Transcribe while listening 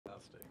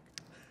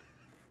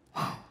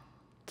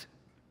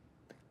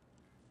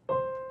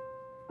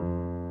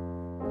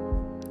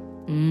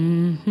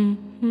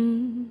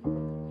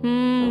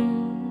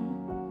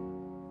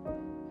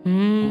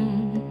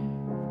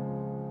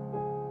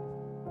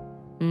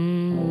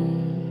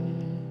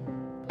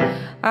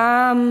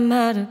I'm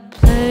at a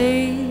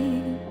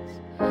place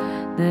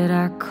that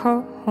I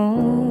call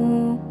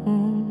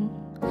home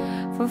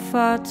for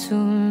far too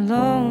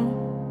long,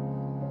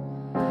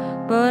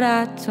 but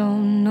I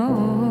don't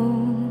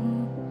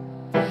know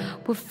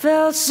what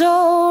felt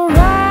so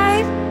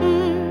right,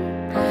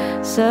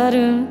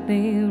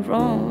 suddenly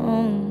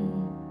wrong.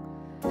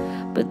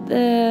 But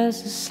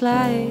there's a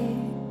slight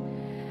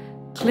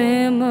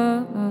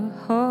glimmer of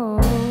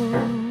hope.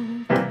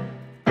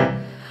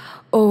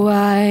 Oh,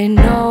 I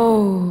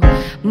know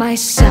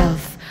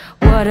myself,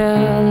 what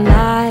a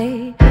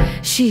lie.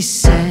 She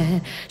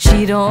said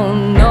she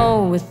don't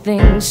know a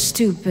thing,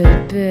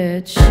 stupid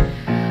bitch.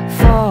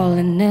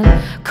 Falling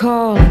and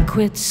calling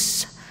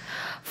quits.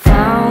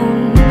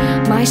 Found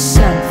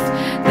myself,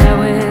 there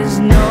was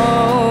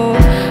no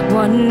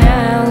one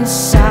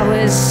else. I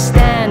was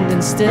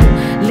standing still,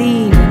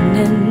 leaning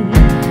in,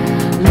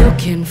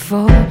 looking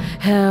for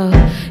help.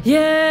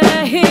 Yeah.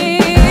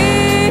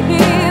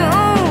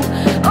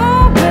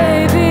 Oh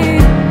baby,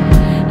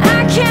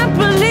 I can't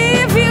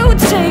believe you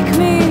take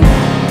me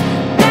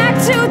back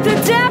to the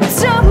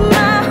depths of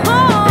my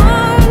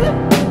heart.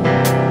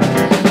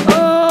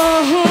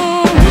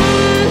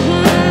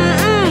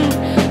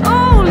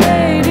 Oh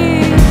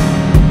lady,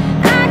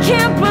 I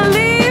can't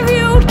believe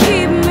you'd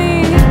keep me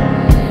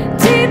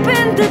deep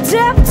in the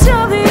depths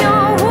of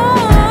your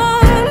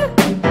wound.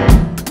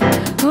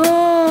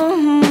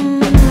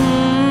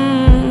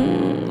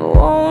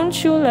 Won't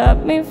you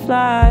let me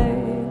fly?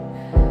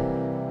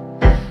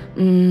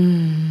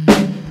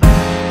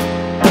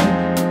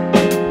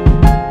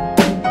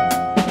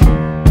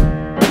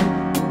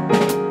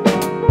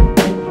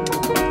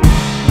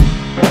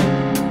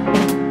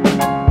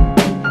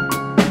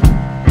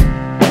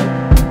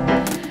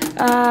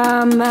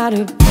 I'm at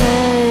a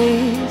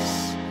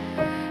place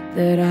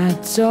that I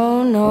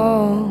don't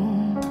know,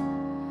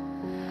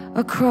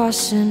 a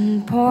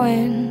crossing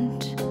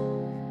point,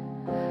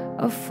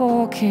 a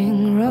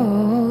forking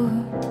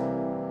road.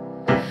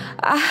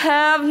 I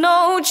have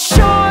no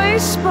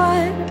choice,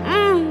 but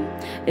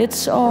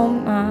it's all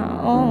my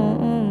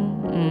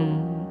own.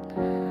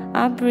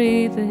 I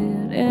breathe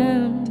it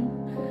in,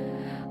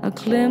 a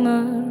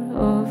glimmer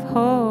of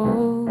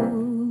hope.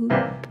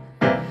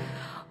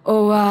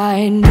 Oh,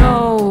 I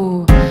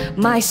know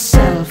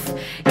myself,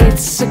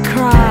 it's a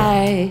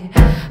cry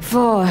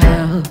for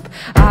help.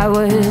 I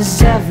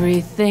was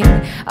everything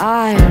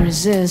I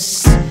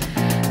resist,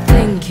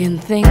 thinking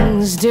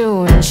things,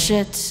 doing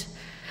shit.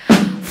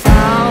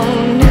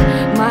 Found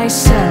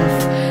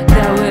myself,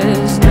 there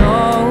was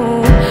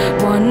no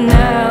one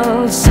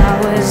else.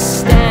 I was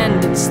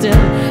standing still,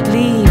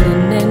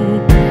 leaning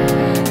in,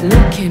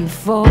 looking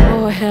for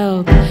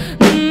help.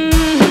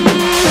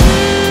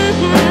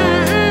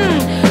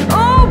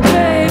 Oh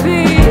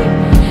baby,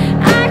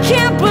 I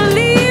can't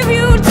believe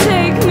you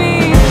take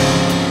me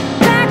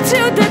back to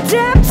the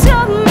depths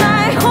of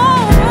my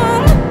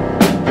home.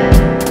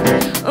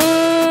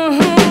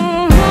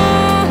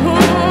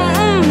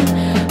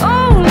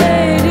 Oh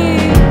lady,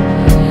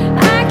 I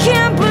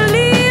can't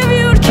believe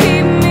you'd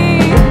keep me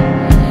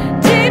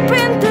deep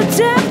in the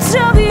depths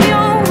of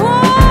your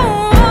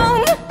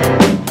wound.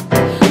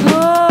 Oh,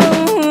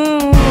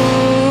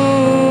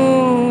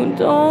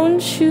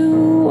 don't you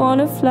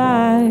wanna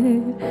fly?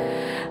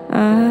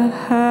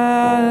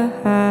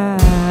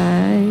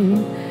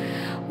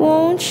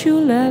 Won't you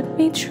let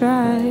me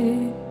try?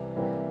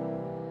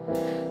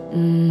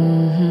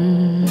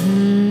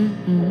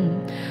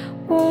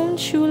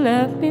 Won't you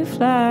let me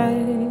fly?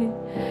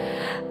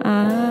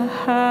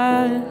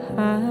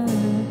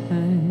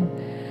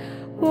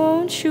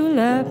 Won't you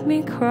let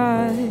me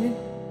cry?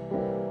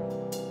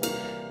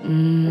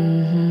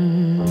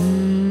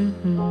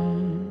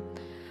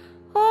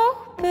 Oh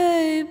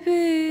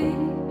baby,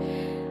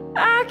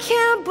 I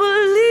can't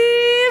believe